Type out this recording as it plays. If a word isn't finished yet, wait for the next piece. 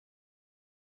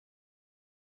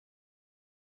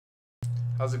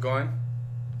how's it going?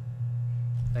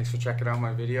 Thanks for checking out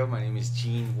my video. My name is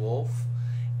Gene Wolf,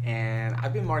 and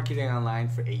I've been marketing online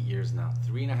for 8 years now.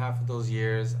 3.5 of those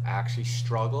years I actually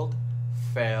struggled,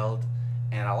 failed,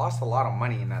 and I lost a lot of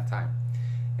money in that time.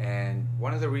 And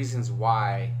one of the reasons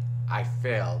why I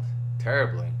failed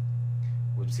terribly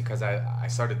was because I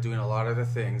started doing a lot of the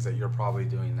things that you're probably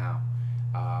doing now.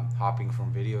 Hopping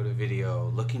from video to video,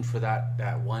 looking for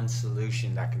that one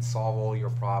solution that can solve all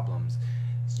your problems.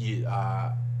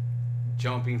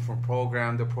 Jumping from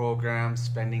program to program,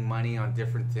 spending money on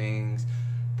different things,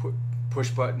 push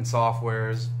button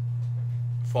softwares,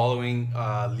 following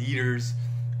leaders,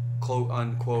 quote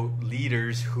unquote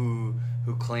leaders who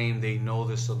claim they know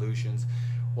the solutions.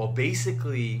 Well,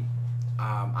 basically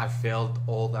I failed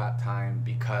all that time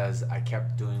because I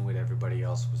kept doing what everybody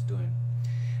else was doing.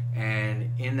 And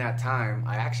in that time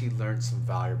I actually learned some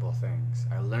valuable things.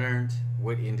 I learned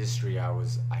what industry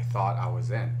I thought I was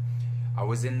in. I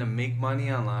was in the make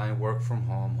money online, work from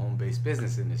home, home-based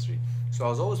business industry. So I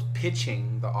was always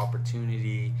pitching the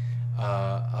opportunity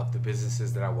of the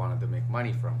businesses that I wanted to make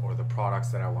money from, or the products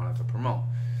that I wanted to promote.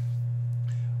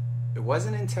 It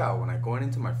wasn't until when I going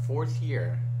into my 4th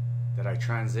year that I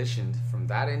transitioned from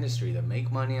that industry, the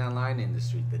make money online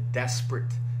industry, the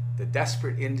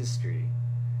desperate industry.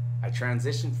 I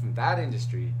transitioned from that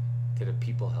industry to the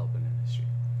people helping industry.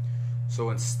 So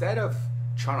instead of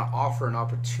trying to offer an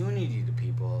opportunity to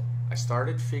people, I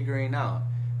started figuring out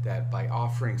that by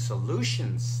offering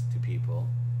solutions to people,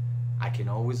 I can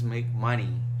always make money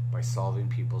by solving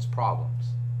people's problems.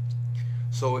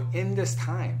 So in this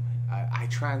time, I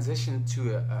transitioned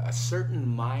to a certain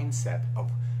mindset of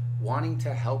wanting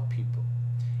to help people.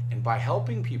 And by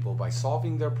helping people, by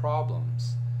solving their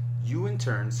problems, you in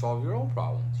turn solve your own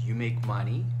problems. You make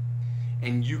money,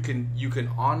 and you can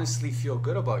honestly feel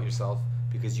good about yourself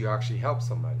because you actually help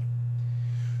somebody.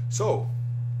 So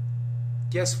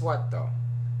guess what though?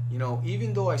 You know,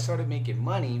 even though I started making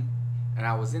money and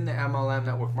I was in the MLM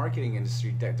network marketing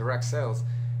industry, direct sales,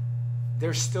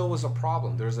 there still was a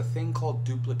problem. There's a thing called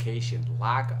duplication,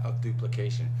 lack of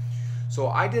duplication. So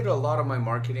I did a lot of my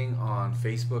marketing on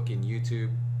Facebook and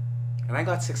YouTube, and I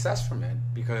got success from it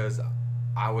because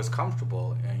I was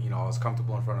comfortable, and I was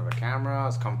comfortable in front of a camera. I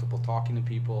was comfortable talking to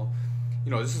people.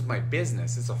 This is my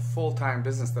business. It's a full-time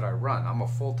business that I run. I'm a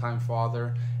full-time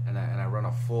father, and I run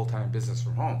a full-time business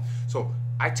from home. So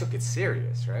I took it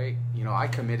serious, right? I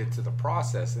committed to the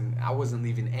process, and I wasn't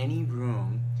leaving any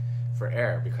room for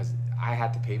error because I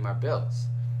had to pay my bills.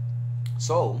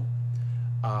 So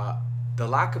the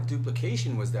lack of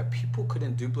duplication was that people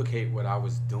couldn't duplicate what I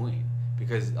was doing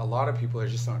because a lot of people are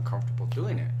just uncomfortable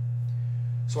doing it.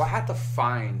 So I had to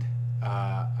find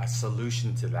a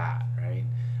solution to that, right?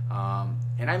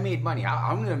 And I made money.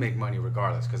 I'm going to make money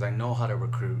regardless because I know how to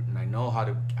recruit and I know how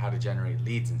to generate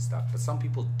leads and stuff. But some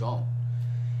people don't.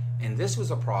 And this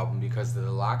was a problem because of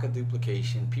the lack of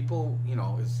duplication. People,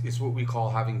 it's what we call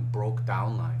having broke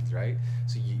downlines, right?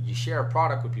 So you share a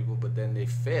product with people, but then they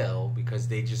fail because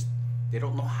they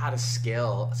don't know how to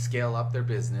scale up their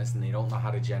business, and they don't know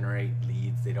how to generate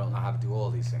leads. They don't know how to do all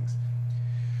these things.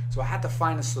 So I had to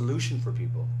find a solution for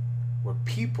people where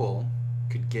people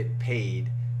could get paid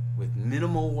with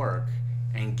minimal work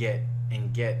and get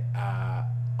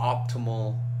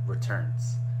optimal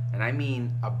returns. And I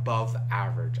mean above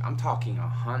average. I'm talking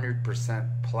 100%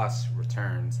 plus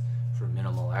returns for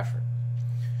minimal effort.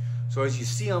 So as you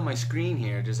see on my screen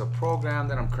here, there's a program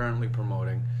that I'm currently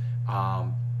promoting.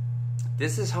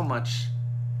 This is how much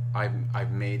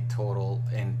I've made total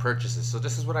in purchases. So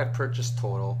this is what I've purchased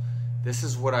total. This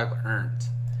is what I've earned.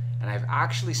 And I've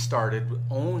actually started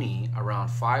only around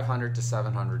 $500 to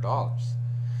 $700.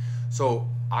 So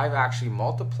I've actually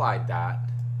multiplied that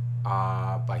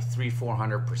by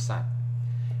 300-400%.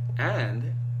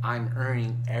 And I'm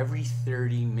earning every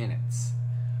 30 minutes.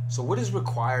 So what is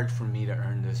required for me to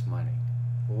earn this money?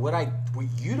 What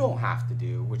you don't have to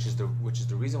do, which is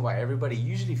the reason why everybody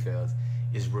usually fails,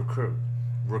 is recruit.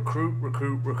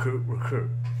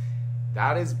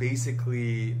 That is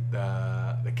basically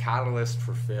the catalyst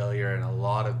for failure in a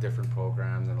lot of different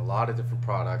programs and a lot of different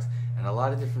products and a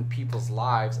lot of different people's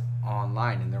lives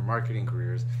online in their marketing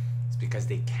careers. It's because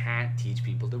they can't teach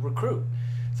people to recruit.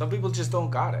 Some people just don't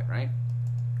got it, right?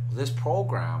 Well, this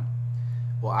program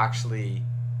will actually,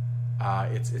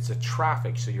 it's a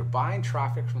traffic. So you're buying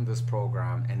traffic from this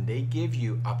program, and they give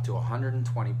you up to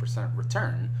 120%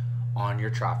 return on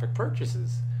your traffic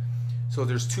purchases. So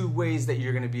there's 2 ways that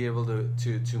you're going to be able to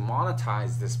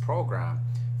monetize this program.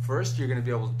 First, you're going to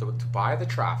be able to buy the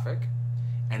traffic,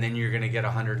 and then you're going to get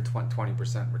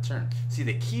 120% return. See,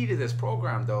 the key to this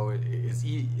program, though, is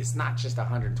it's not just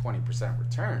 120%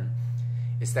 return.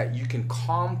 is that you can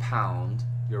compound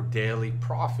your daily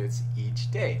profits each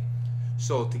day.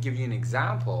 So to give you an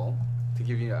example, to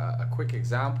give you a quick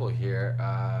example here,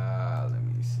 let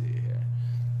me see here.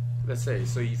 Let's say,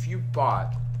 so if you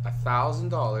bought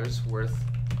 $1,000 worth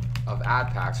of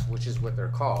ad packs, which is what they're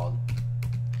called,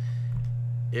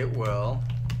 it will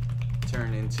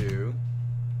turn into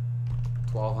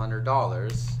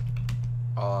 $1,200,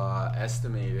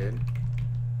 estimated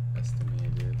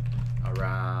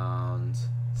around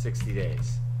 60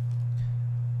 days.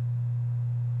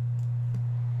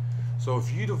 So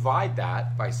if you divide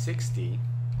that by 60,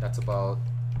 that's about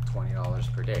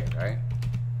 $20 per day, right?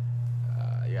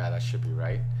 Yeah, that should be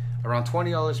right. Around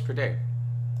 $20 per day.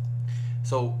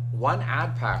 So one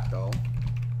ad pack though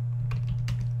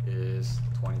is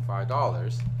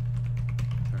 $25,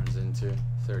 turns into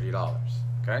 $30,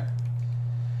 okay?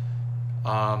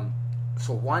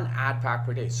 So one ad pack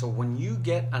per day. So when you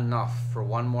get enough for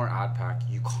one more ad pack,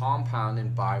 you compound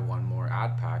and buy one more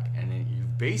ad pack, and then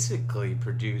you've basically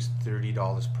produced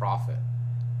 $30 profit,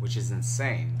 which is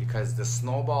insane, because the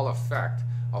snowball effect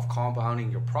of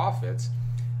compounding your profits,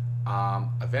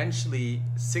 eventually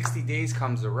 60 days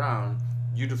comes around,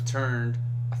 you'd have turned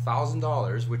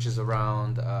 $1,000, which is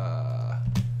around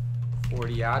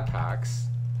 40 ad packs,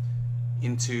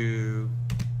 into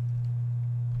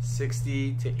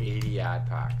 60 to 80 ad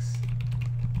packs.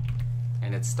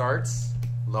 And it starts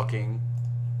looking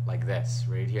like this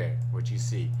right here, what you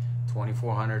see,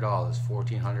 $2,400,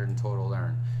 $1,400 in total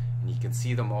earn. And you can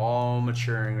see them all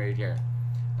maturing right here.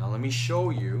 Now let me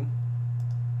show you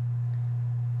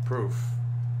proof.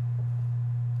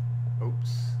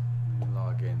 Oops, let me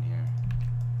log in here.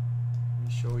 Let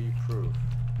me show you proof.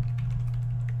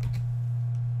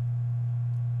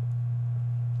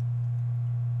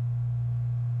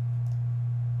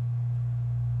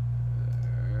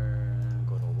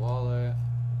 Go to wallet.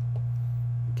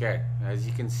 Okay, as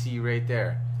you can see right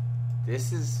there,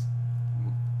 this is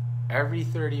every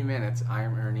 30 minutes I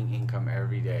am earning income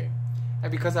every day.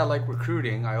 And because I like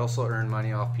recruiting, I also earn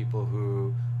money off people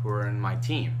who are in my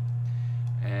team.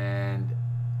 And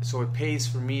so it pays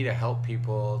for me to help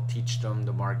people, teach them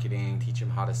the marketing, teach them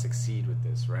how to succeed with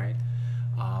this, right?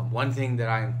 One thing that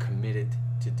I am committed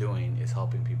to doing is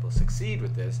helping people succeed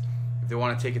with this. If they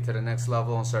want to take it to the next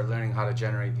level and start learning how to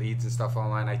generate leads and stuff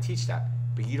online, I teach that.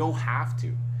 But you don't have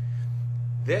to.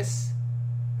 This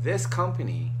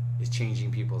company is changing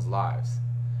people's lives.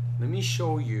 Let me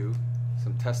show you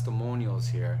some testimonials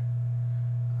here.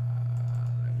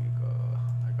 Let me go.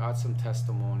 I got some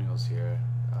testimonials here.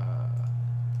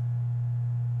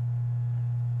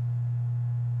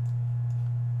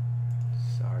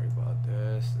 Sorry about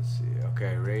this. Let's see.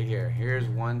 Okay, right here. Here's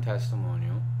one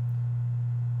testimonial.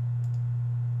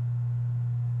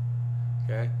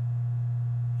 Okay.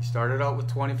 He started out with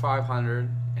 2,500,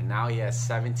 and now he has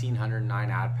 1,709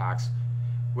 ad packs,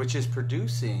 which is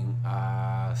producing,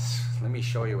 let me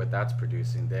show you what that's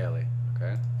producing daily,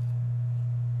 okay?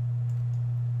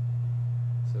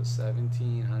 So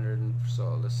 1,700,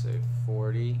 so let's say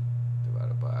 40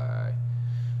 divided by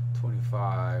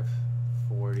 25,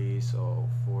 40, so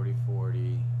 40,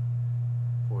 40,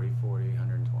 40, 40,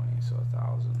 120, so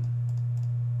 1,000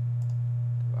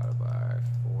 divided by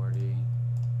 40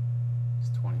 is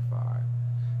 25.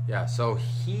 Yeah, so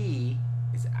he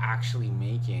is actually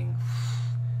making,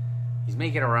 he's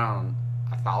making around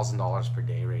 $1,000 per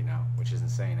day right now, which is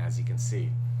insane, as you can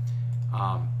see.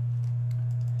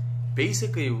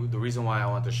 Basically, the reason why I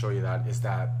want to show you that is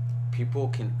that people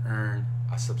can earn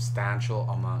a substantial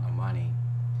amount of money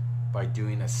by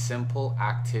doing a simple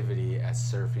activity as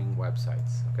surfing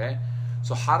websites. Okay,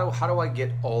 so how do I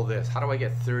get all this? How do I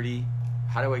get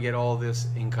all this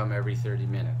income every 30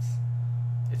 minutes?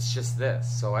 It's just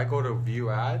this. So I go to view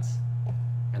ads,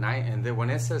 and then when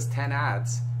it says 10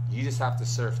 ads, you just have to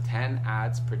surf 10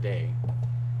 ads per day,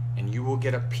 and you will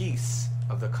get a piece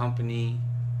of the company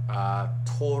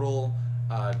total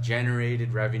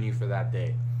generated revenue for that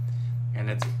day. And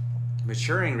it's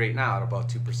maturing right now at about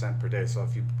 2% per day. So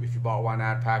if you bought one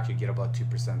ad pack, you get about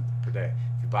 2% per day.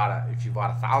 If you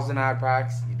bought 1,000 ad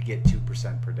packs, you'd get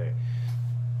 2% per day.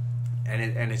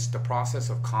 And it's the process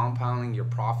of compounding your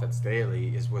profits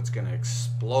daily is what's going to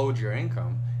explode your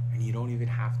income, and you don't even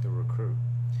have to recruit.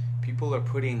 People are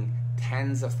putting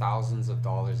tens of thousands of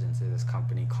dollars into this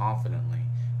company confidently.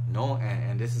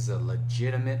 And this is a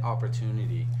legitimate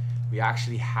opportunity. We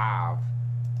actually have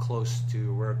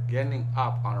we're getting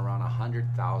up on around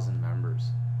 100,000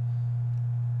 members.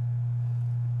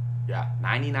 Yeah,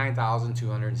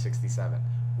 99,267.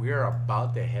 We are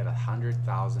about to hit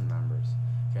 100,000 members.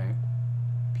 Okay,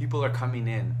 people are coming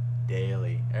in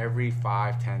daily, every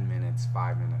 5-10 minutes,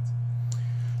 5 minutes.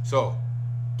 So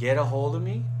get a hold of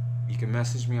me. You can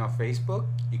message me on Facebook.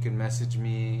 You can message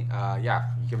me,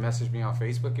 you can message me on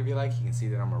Facebook if you like. You can see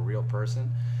that I'm a real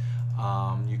person.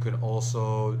 You can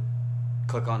also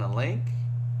click on a link,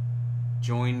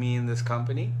 join me in this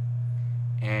company,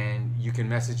 and you can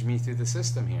message me through the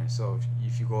system here. So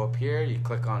if you go up here, you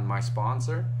click on my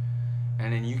sponsor,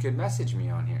 and then you can message me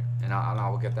on here, and I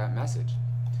will get that message.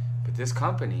 But this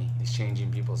company is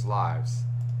changing people's lives,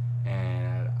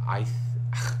 and I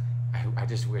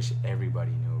just wish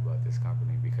everybody knew about this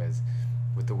company, because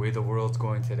with the way the world's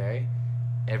going today,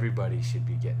 everybody should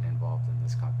be getting involved in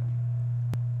this company.